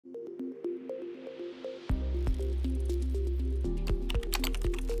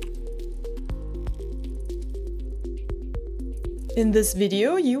In this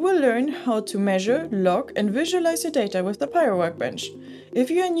video, you will learn how to measure, log and visualize your data with the PyroWorkbench. If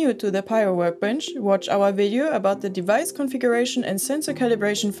you are new to the PyroWorkbench, watch our video about the device configuration and sensor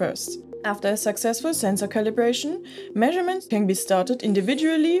calibration first. After a successful sensor calibration, measurements can be started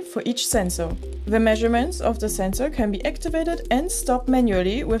individually for each sensor. The measurements of the sensor can be activated and stopped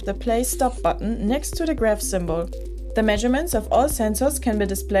manually with the Play Stop button next to the graph symbol. The measurements of all sensors can be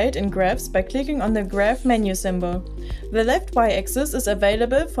displayed in graphs by clicking on the graph menu symbol. The left y-axis is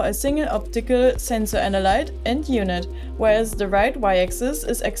available for a single optical sensor analyte and unit, whereas the right y-axis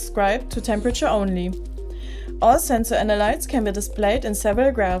is ascribed to temperature only. All sensor analytes can be displayed in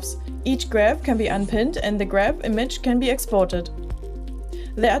several graphs. Each graph can be unpinned and the graph image can be exported.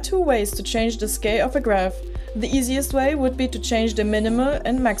 There are two ways to change the scale of a graph. The easiest way would be to change the minimal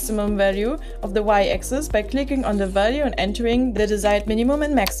and maximum value of the y-axis by clicking on the value and entering the desired minimum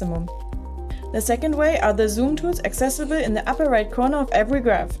and maximum. The second way are the zoom tools accessible in the upper right corner of every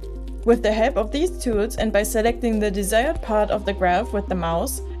graph. With the help of these tools and by selecting the desired part of the graph with the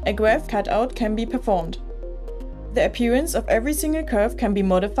mouse, a graph cutout can be performed. The appearance of every single curve can be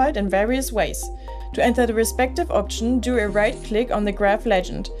modified in various ways. To enter the respective option, do a right-click on the graph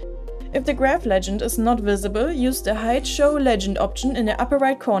legend. If the graph legend is not visible, use the Hide Show Legend option in the upper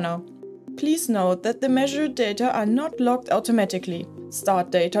right corner. Please note that the measured data are not logged automatically.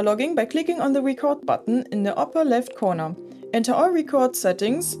 Start data logging by clicking on the Record button in the upper left corner. Enter all record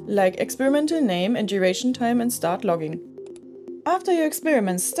settings like experimental name and duration time and start logging. After your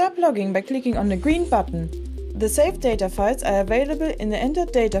experiment, stop logging by clicking on the green button. The saved data files are available in the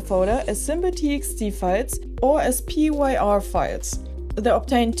entered data folder as simple TXT files or as PYR files. The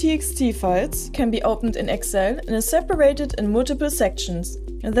obtained TXT files can be opened in Excel and is separated in multiple sections: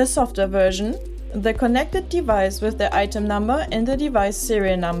 the software version, the connected device with the item number and the device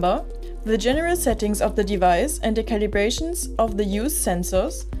serial number, the general settings of the device and the calibrations of the used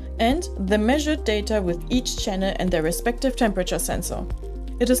sensors, and the measured data with each channel and their respective temperature sensor.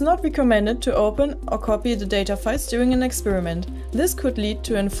 It is not recommended to open or copy the data files during an experiment. This could lead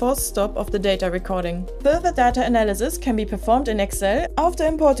to an forced stop of the data recording. Further data analysis can be performed in Excel after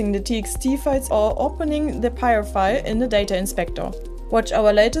importing the TXT files or opening the Pyro file in the Data Inspector. Watch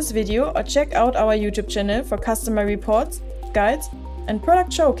our latest video or check out our YouTube channel for customer reports, guides, and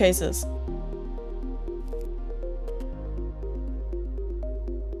product showcases.